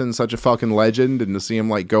Anderson's such a fucking legend, and to see him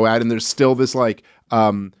like go out, and there's still this like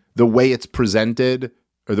the way it's presented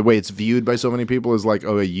or the way it's viewed by so many people is like,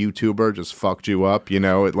 oh, a YouTuber just fucked you up, and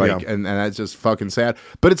that's just fucking sad.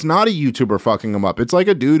 But it's not a YouTuber fucking him up. It's like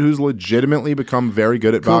a dude who's legitimately become very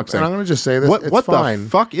good at boxing. And I'm going to just say this. What fine. the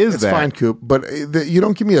fuck is it's that? It's fine, Coop, but you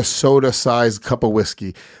don't give me a soda-sized cup of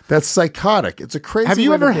whiskey. That's psychotic. It's a crazy Have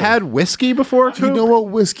you ever had whiskey before, Coop? Do you know what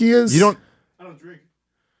whiskey is? You don't... I don't drink.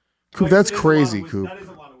 Coop, that's crazy, Coop. That is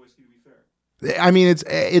a lot of whiskey, to be fair. I mean,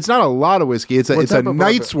 it's not a lot of whiskey. It's a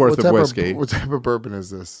night's worth of whiskey. What type of bourbon is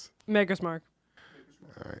this? Maker's Mark.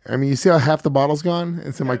 All right. I mean, you see how half the bottle's gone?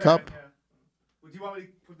 It's in my cup. Yeah. Well, do you want me to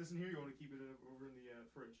put this in here? Or you want to keep it over in the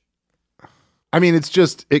fridge? I mean, it's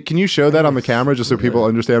just. Can you show that on the camera just so people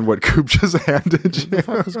understand what Coop just handed you? What the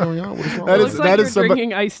fuck is going on? What is wrong? It looks like you're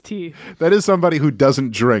drinking iced tea. That is somebody who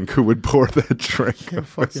doesn't drink who would pour that drink. I can't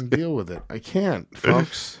fucking deal with it. I can't,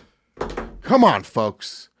 folks. Come on,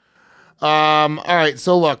 folks. All right.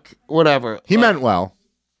 So look, whatever. He meant well.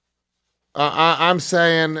 I'm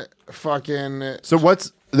saying fucking. So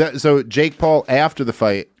what's that? So Jake Paul after the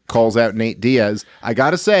fight calls out Nate Diaz. I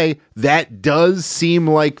gotta say that does seem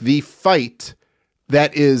like the fight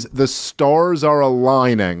that is the stars are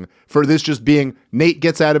aligning for this just being Nate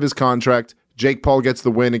gets out of his contract. Jake Paul gets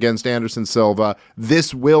the win against Anderson Silva.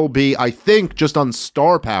 This will be, I think, just on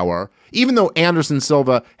star power. Even though Anderson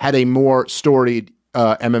Silva had a more storied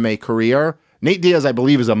MMA career, Nate Diaz, I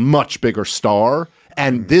believe, is a much bigger star.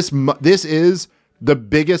 And this is the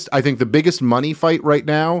biggest, I think, the biggest money fight right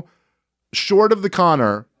now, short of the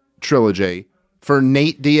Conor trilogy, for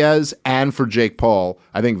Nate Diaz and for Jake Paul.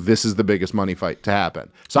 I think this is the biggest money fight to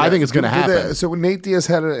happen. So I think it's going to happen. So when Nate Diaz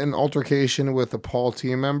had an altercation with a Paul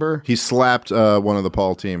team member, he slapped one of the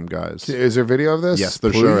Paul team guys. Is there video of this? Yes,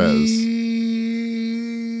 there sure is.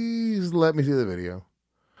 Please let me see the video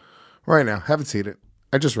right now. Haven't seen it.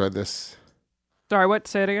 I just read this. Sorry, what?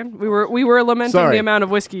 Say it again. We were lamenting the amount of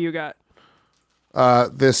whiskey you got.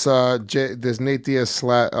 This Nate Diaz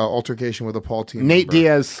altercation with a Paul team. Nate member.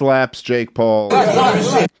 Diaz slaps Jake Paul.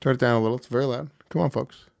 Turn it down a little. It's very loud. Come on,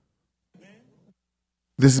 folks.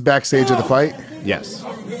 This is backstage of the fight. Yes.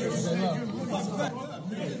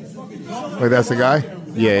 Wait, that's the guy.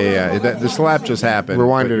 Yeah. The slap just happened.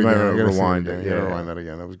 Rewind it again. Rewind it. Yeah, rewind that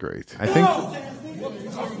again. That was great. I think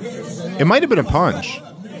it might have been a punch.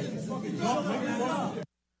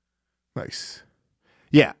 Nice.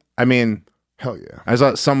 Yeah, I mean, hell yeah. I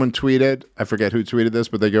saw someone tweeted, I forget who tweeted this,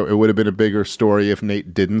 but they go, it would have been a bigger story if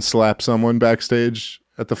Nate didn't slap someone backstage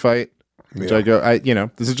at the fight. Which I go,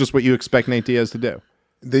 this is just what you expect Nate Diaz to do.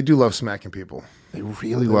 They do love smacking people. They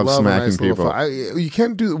really love smacking people. You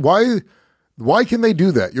can't do why can they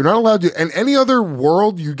do that? You're not allowed to. In any other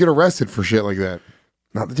world, you get arrested for shit like that.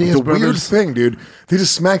 Not the Diaz brothers. Weird thing, dude. They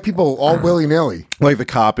just smack people all willy nilly. Like the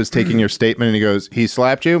cop is taking your statement and he goes, "He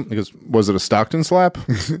slapped you." He goes, "Was it a Stockton slap?"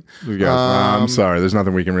 He goes, "I'm sorry. There's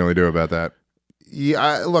nothing we can really do about that."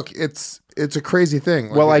 Yeah, look, it's a crazy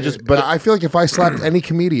thing. Well, I feel like if I slapped any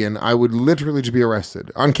comedian, I would literally just be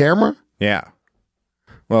arrested on camera. Yeah.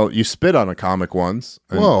 Well, you spit on a comic once.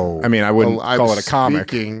 Whoa. I mean, I wouldn't I call was it a comic.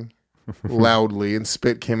 Speaking loudly, and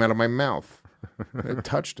spit came out of my mouth. It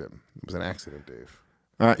touched him. It was an accident, Dave.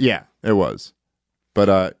 Yeah, it was.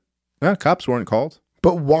 But cops weren't called.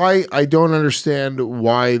 But why? I don't understand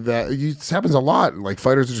why that. This happens a lot. Like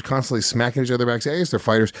fighters are just constantly smacking each other backstage. I guess they're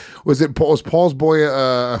fighters. Was Paul's boy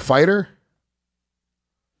a fighter?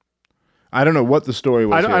 I don't know what the story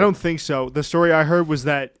was. I don't think so. The story I heard was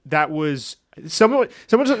that was someone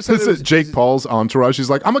said This it was, is Jake Paul's entourage. He's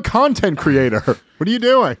like, I'm a content creator. What are you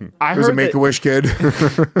doing? I He was a heard Make-A-Wish kid.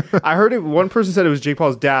 I heard it. One person said it was Jake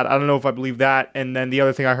Paul's dad. I don't know if I believe that. And then the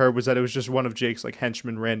other thing I heard was that it was just one of Jake's like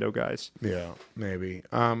henchmen, rando guys. Yeah, maybe.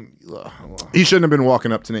 He shouldn't have been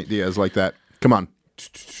walking up to Nate Diaz like that. Come on.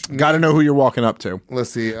 Got to know who you're walking up to. Let's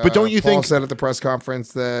see. But don't you Paul think said at the press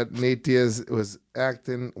conference that Nate Diaz was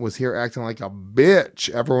here acting like a bitch?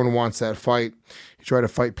 Everyone wants that fight. He tried to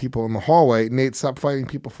fight people in the hallway. Nate, stop fighting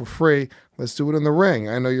people for free. Let's do it in the ring.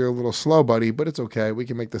 I know you're a little slow, buddy, but it's okay. We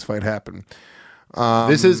can make this fight happen.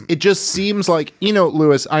 it just seems like,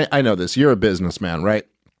 Lewis, I know this. You're a businessman, right?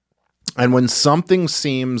 And when something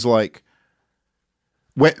seems like,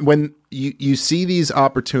 when you see these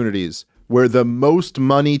opportunities where the most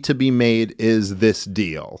money to be made is this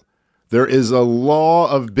deal, there is a law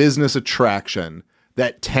of business attraction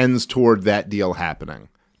that tends toward that deal happening,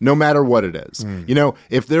 no matter what it is.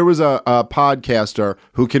 If there was a podcaster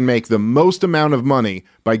who can make the most amount of money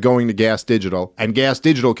by going to Gas Digital, and Gas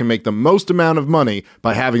Digital can make the most amount of money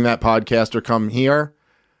by having that podcaster come here,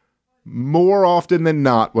 more often than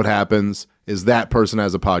not, what happens is that person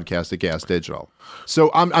has a podcast at Gas Digital. So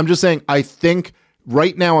I'm just saying, I think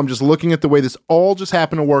right now I'm just looking at the way this all just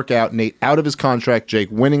happened to work out. Nate out of his contract, Jake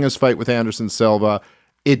winning his fight with Anderson Silva.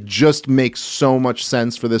 It just makes so much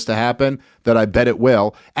sense for this to happen that I bet it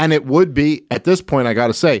will. And it would be, at this point, I got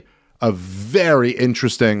to say, a very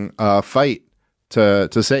interesting fight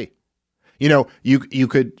to see. You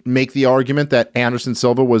could make the argument that Anderson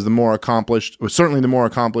Silva was certainly the more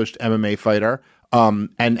accomplished MMA fighter,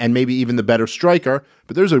 and maybe even the better striker.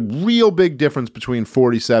 But there's a real big difference between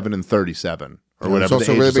 47 and 37. Or whatever. There's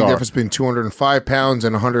also a really big difference between 205 pounds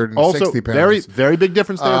and 160 also, pounds. Very, very big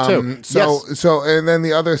difference there too. So, and then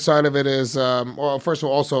the other side of it is, first of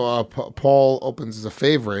all, also Paul opens as a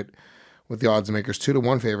favorite with the odds makers,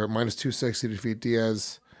 2-1 favorite, minus 260 to defeat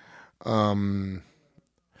Diaz. I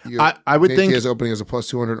would Nate think Diaz opening as a plus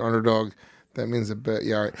 200 underdog. That means a bit.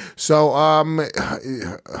 Yeah, all right. So,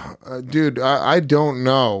 dude, I don't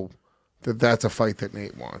know that that's a fight that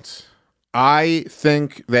Nate wants. I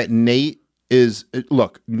think that Nate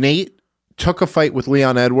took a fight with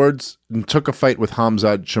Leon Edwards and took a fight with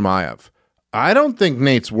Khamzat Chimaev. I don't think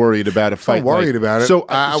Nate's worried about a fight. I'm worried about it. So,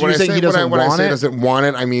 when you're saying he doesn't when want I say it? Doesn't want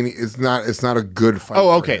it, I mean it's not a good fight.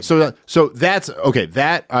 Oh, okay. So that's okay.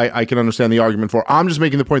 That I can understand the argument for. I'm just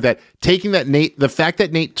making the point that the fact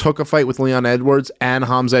that Nate took a fight with Leon Edwards and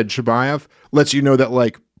Khamzat Chimaev lets you know that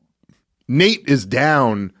like Nate is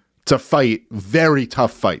down to fight very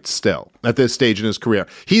tough fights still at this stage in his career.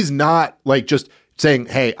 He's not like just saying,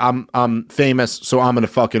 "Hey, I'm famous, so I'm going to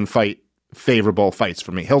fucking fight favorable fights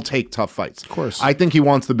for me." He'll take tough fights. Of course. I think he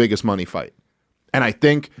wants the biggest money fight. And I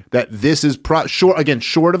think that this is short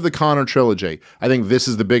of the Conor trilogy, I think this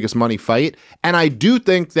is the biggest money fight. And I do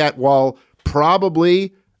think that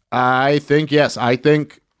I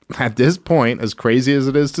think at this point, as crazy as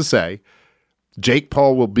it is to say, Jake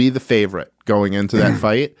Paul will be the favorite going into that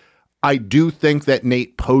fight. I do think that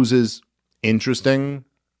Nate poses interesting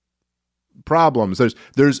problems.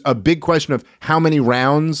 There's a big question of how many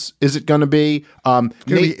rounds is it going to be? It's going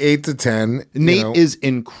to be 8 to 10. Nate is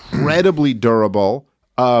incredibly durable.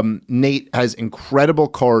 Nate has incredible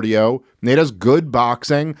cardio. Nate has good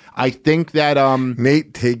boxing. I think that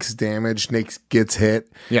Nate takes damage. Nate gets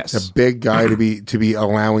hit. Yes, a big guy to be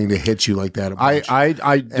allowing to hit you like that.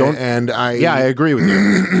 I don't, and I agree with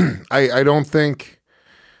you. I don't think.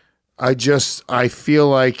 I feel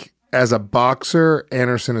like as a boxer,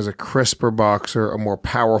 Anderson is a crisper boxer, a more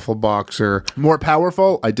powerful boxer. More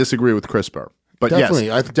powerful? I disagree with crisper. But definitely,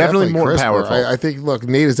 yes, definitely more crisper. powerful. I think, look,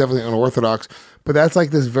 Nate is definitely unorthodox, but that's like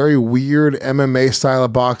this very weird MMA style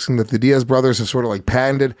of boxing that the Diaz brothers have sort of like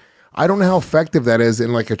patented. I don't know how effective that is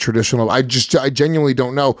in like a traditional. I genuinely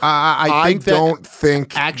don't know. I don't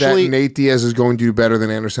think that Nate Diaz is going to do better than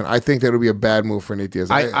Anderson. I think that would be a bad move for Nate Diaz.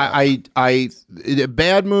 A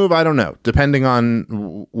bad move. I don't know. Depending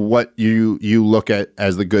on what you look at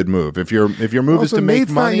as the good move. If your move is to make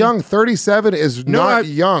Nate's money, not young. 37 is not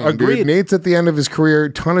young. Agreed. Dude. Nate's at the end of his career.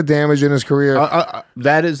 Ton of damage in his career.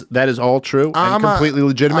 That is all true and completely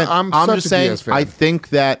legitimate. I'm just such a saying. Diaz fan. I think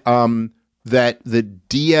that that the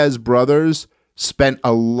Diaz brothers spent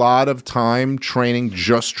a lot of time training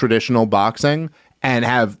just traditional boxing and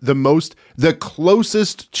have the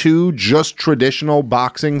closest to just traditional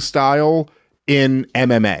boxing style in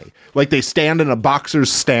MMA. Like they stand in a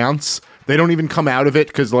boxer's stance. They don't even come out of it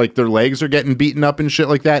because like their legs are getting beaten up and shit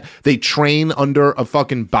like that. They train under a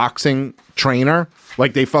fucking boxing trainer.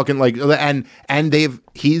 Like they fucking like and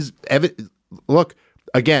look,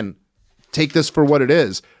 again, take this for what it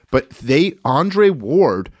is. But Andre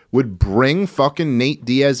Ward would bring fucking Nate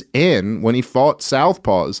Diaz in when he fought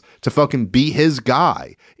Southpaws to fucking be his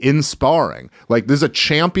guy in sparring. Like there's a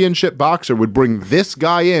championship boxer would bring this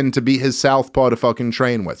guy in to be his Southpaw to fucking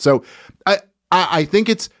train with. So I think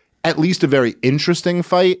it's at least a very interesting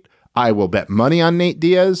fight. I will bet money on Nate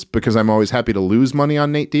Diaz because I'm always happy to lose money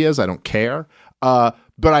on Nate Diaz. I don't care.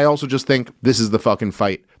 But I also just think this is the fucking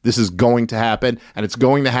fight. This is going to happen, and it's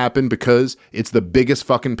going to happen because it's the biggest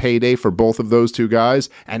fucking payday for both of those two guys,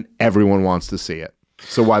 and everyone wants to see it.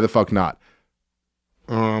 So why the fuck not?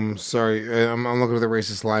 Sorry, I'm looking at the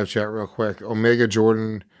racist live chat real quick. Omega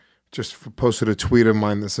Jordan just posted a tweet of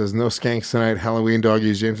mine that says, "No skanks tonight. Halloween doggy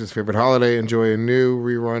is James's favorite holiday. Enjoy a new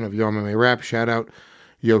rerun of YoMMA Rap. Shout out,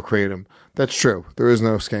 Yo Kratom." That's true. There is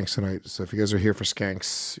no skanks tonight. So if you guys are here for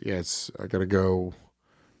skanks, I gotta go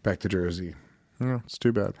back to Jersey. Yeah, it's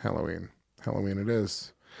too bad. Halloween it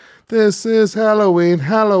is. This is Halloween.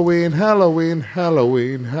 No,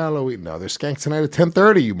 there's skanks tonight at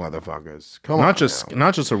 10:30, you motherfuckers. Come on.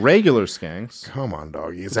 Not just a regular skanks. Come on,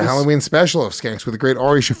 doggy. It's a Halloween special of skanks with the great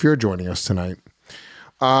Ari Shafir joining us tonight.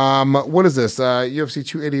 What is this? UFC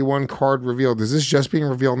 281 card revealed. Is this just being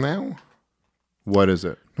revealed now? What is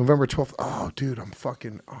it? November 12th. Oh, dude, I'm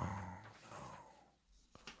fucking... Oh, no.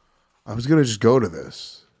 I was going to just go to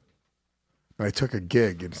this. I took a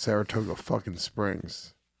gig in Saratoga fucking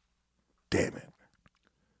Springs. Damn it.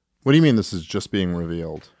 What do you mean this is just being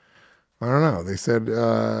revealed? I don't know. They said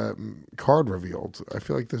card revealed. I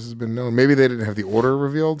feel like this has been known. Maybe they didn't have the order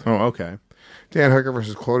revealed. Oh, okay. Dan Hooker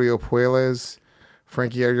versus Claudio Puelles.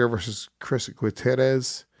 Frankie Edgar versus Chris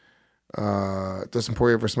Gutierrez. Dustin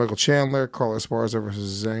Poirier versus Michael Chandler. Carlos Esparza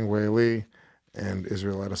versus Zhang Weili. And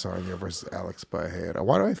Israel Adesanya versus Alex Bajeira.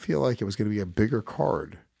 Why do I feel like it was going to be a bigger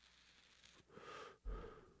card?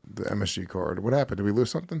 The MSG card. What happened? Did we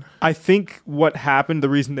lose something? I think what happened, the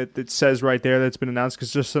reason that it says right there that's been announced,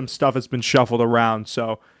 because just some stuff has been shuffled around.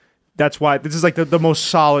 So that's why this is like the most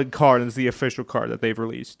solid card, and it's the official card that they've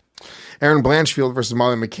released. Aaron Blanchfield versus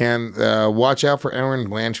Molly McCann. Watch out for Aaron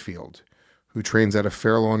Blanchfield, who trains out of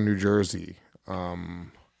Fair Lawn, New Jersey. She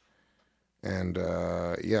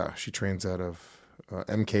trains out of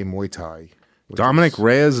MK Muay Thai. Dominic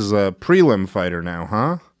Reyes is a prelim fighter now,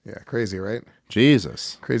 huh? Yeah, crazy, right?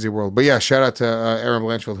 Jesus. Crazy world. But yeah, shout out to Aaron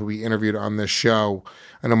Blanchfield, who we interviewed on this show.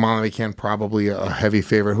 I know Molly McCann probably a heavy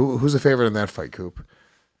favorite. Who's a favorite in that fight, Coop?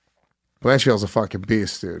 Blanchfield's a fucking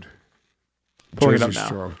beast, dude. Jersey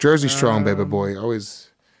strong. Jersey strong, baby boy. Always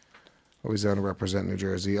down to represent New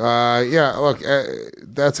Jersey.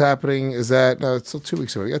 That's happening. Is that... No, it's still 2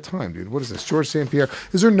 weeks away. We got time, dude. What is this? George St. Pierre.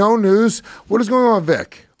 Is there no news? What is going on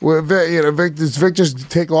with Vic? Does Vic just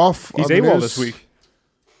take off? He's AWOL this week.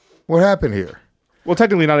 What happened here? Well,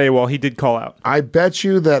 technically not AWOL. He did call out. I bet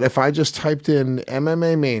you that if I just typed in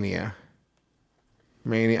MMA Mania,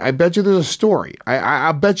 I bet you there's a story.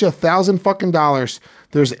 I bet you $1,000 fucking dollars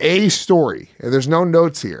there's a story. There's no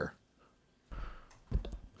notes here.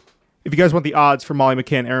 If you guys want the odds for Molly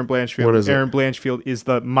McCann, Aaron Blanchfield. What is it? Aaron Blanchfield is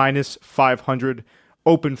the minus 500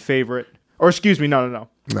 open favorite. Or excuse me, no.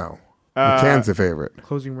 No. McCann's the favorite.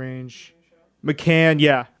 Closing range. McCann,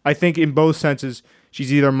 yeah. I think in both senses,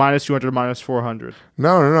 she's either minus 200 or minus 400.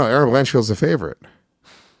 No. Aaron Blanchfield's the favorite.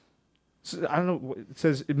 So, I don't know. It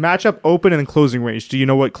says matchup open and then closing range. Do you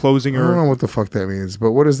know what closing or... I don't know what the fuck that means,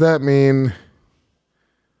 but what does that mean?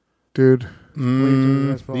 Dude.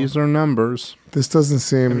 These are numbers. This doesn't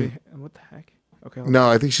seem... What the heck? Okay. No,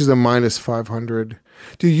 I think she's a minus 500.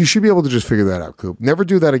 Dude, you should be able to just figure that out, Coop. Never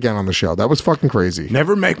do that again on the show. That was fucking crazy.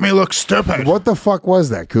 Never make me look stupid. What the fuck was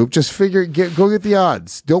that, Coop? Just go get the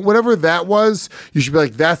odds. Don't whatever that was. You should be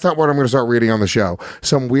like, that's not what I'm going to start reading on the show.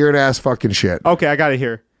 Some weird ass fucking shit. Okay, I got it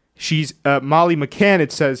here. She's Molly McCann.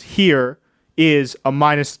 It says here is a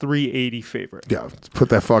minus 380 favorite. Yeah, put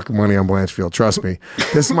that fucking money on Blanchfield. Trust me.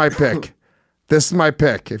 This is my pick.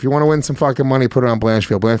 If you want to win some fucking money, put it on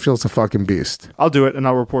Blanchfield. Blanchfield's a fucking beast. I'll do it, and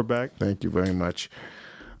I'll report back. Thank you very much.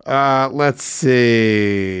 Let's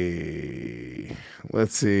see.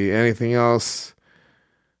 Anything else?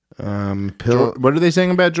 What are they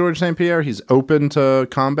saying about George St. Pierre? He's open to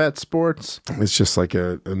combat sports? It's just like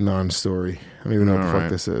a non-story. I don't even know what the fuck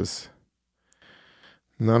this is.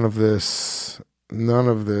 None of this.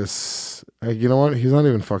 You know what? He's not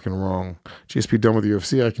even fucking wrong. GSP done with the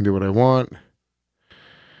UFC. I can do what I want.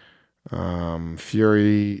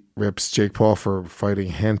 Fury rips Jake Paul for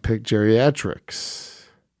fighting handpicked geriatrics.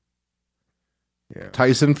 Yeah.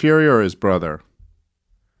 Tyson Fury or his brother?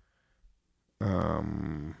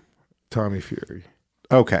 Tommy Fury.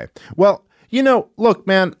 Okay. Well, look,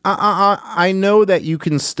 man, I know that you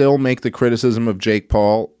can still make the criticism of Jake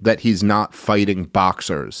Paul that he's not fighting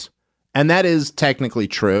boxers. And that is technically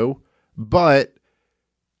true. But,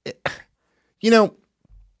 if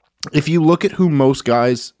you look at who most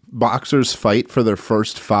boxers fight for their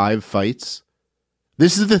first 5 fights,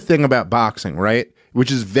 this is the thing about boxing, right?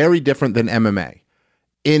 Which is very different than MMA.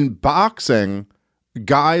 In boxing,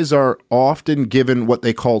 guys are often given what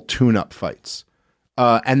they call tune-up fights.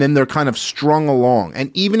 And then they're kind of strung along.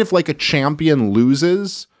 And even if like a champion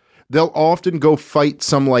loses, they'll often go fight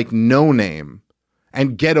some like no-name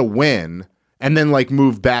and get a win and then like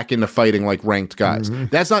move back into fighting like ranked guys. Mm-hmm.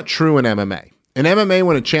 That's not true in MMA. In MMA,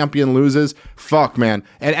 when a champion loses, fuck, man.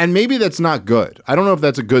 And maybe that's not good. I don't know if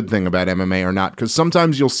that's a good thing about MMA or not, because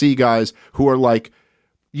sometimes you'll see guys who are like,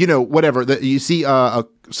 whatever. You see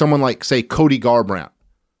someone like, say, Cody Garbrandt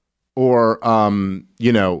or,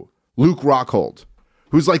 Luke Rockhold,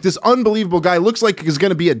 who's like this unbelievable guy, looks like he's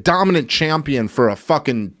going to be a dominant champion for a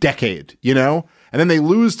fucking decade, And then they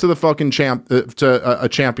lose to the fucking a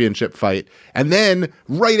championship fight. And then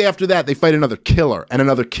right after that, they fight another killer and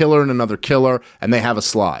another killer and another killer, and they have a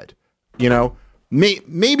slide.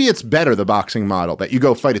 Maybe it's better, the boxing model, that you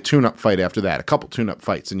go fight a tune-up fight after that, a couple tune-up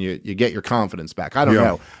fights, and you get your confidence back. I don't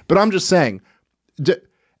know. But I'm just saying,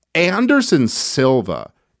 Anderson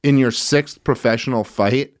Silva in your 6th professional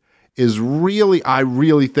fight is I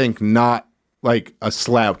really think not like a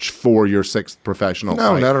slouch for your 6th professional fight.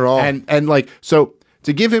 No, not at all. And like, so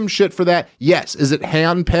to give him shit for that, yes. Is it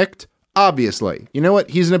handpicked? Obviously. You know what?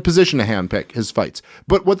 He's in a position to handpick his fights.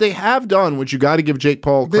 But what they have done, which you got to give Jake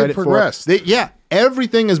Paul credit progressed. for.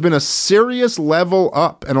 Everything has been a serious level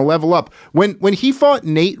up and a level up. When he fought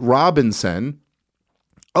Nate Robinson,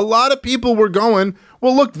 a lot of people were going,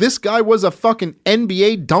 well, look, this guy was a fucking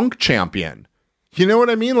NBA dunk champion. You know what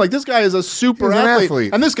I mean? Like, this guy is a super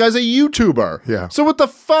athlete, and this guy's a YouTuber. Yeah. So what the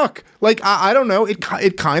fuck? Like, I don't know. It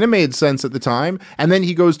kind of made sense at the time. And then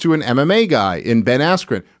he goes to an MMA guy in Ben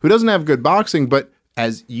Askren, who doesn't have good boxing, but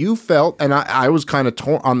as you felt, and I was kind of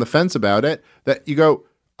on the fence about it, that you go,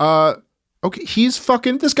 okay,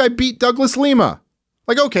 this guy beat Douglas Lima.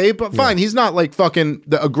 Like, okay, but fine. He's not like fucking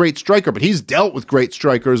a great striker, but he's dealt with great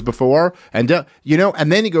strikers before. And,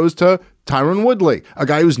 and then he goes to Tyron Woodley, a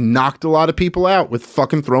guy who's knocked a lot of people out with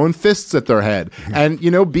fucking throwing fists at their head and,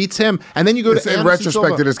 beats him. And then you go to in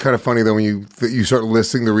retrospect, it is kind of funny though when you start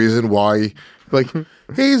listing the reason why, like,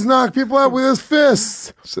 he's knocked people out with his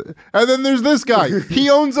fists. And then there's this guy. He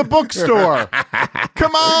owns a bookstore.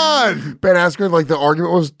 Come on. Ben Askren, like, the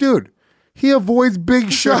argument was, dude, he avoids big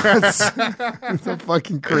shots. It's a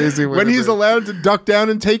fucking crazy way. When he's allowed to duck down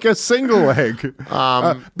and take a single leg.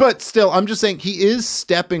 But still, I'm just saying he is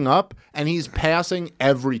stepping up and he's passing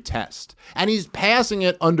every test. And he's passing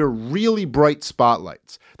it under really bright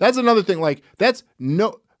spotlights. That's another thing. Like, that's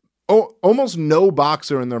almost no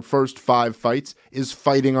boxer in their first 5 fights is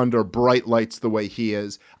fighting under bright lights the way he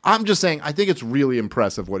is. I'm just saying, I think it's really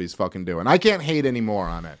impressive what he's fucking doing. I can't hate anymore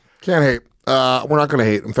on it. Can't hate. We're not going to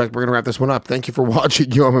hate. In fact, we're going to wrap this one up. Thank you for watching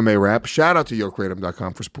YoMMA Rap. Shout out to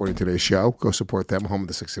YoKratom.com for supporting today's show. Go support them, home of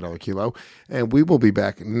the $60 kilo. And we will be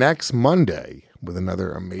back next Monday with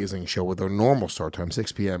another amazing show with our normal start time,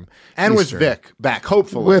 6 p.m. And Eastern. with Vic back,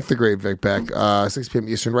 hopefully. With the great Vic back, 6 p.m.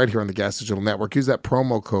 Eastern, right here on the Gas Digital Network. Use that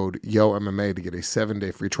promo code YoMMA to get a 7-day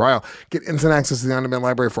free trial. Get instant access to the on-demand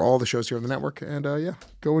library for all the shows here on the network. And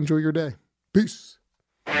go enjoy your day. Peace.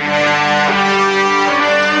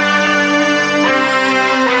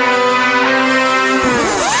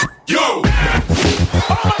 Yo! Oh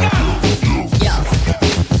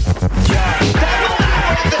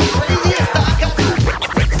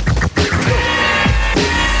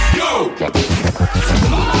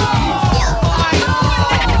my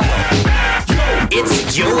God! Yo!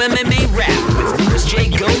 It's YoMMA